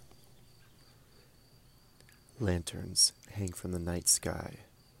Lanterns hang from the night sky,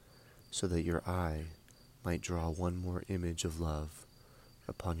 so that your eye might draw one more image of love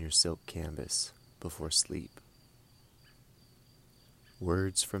upon your silk canvas before sleep.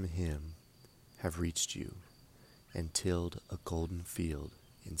 Words from him have reached you and tilled a golden field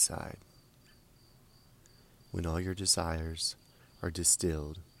inside. When all your desires are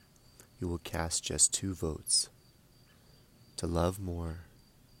distilled, you will cast just 2 votes: to love more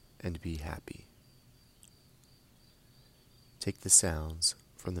and be happy. Take the sounds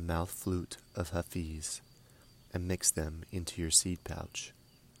from the mouth flute of Hafiz and mix them into your seed pouch.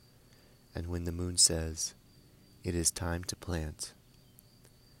 And when the moon says, "It is time to plant,"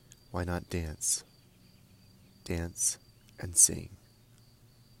 why not dance? Dance and sing.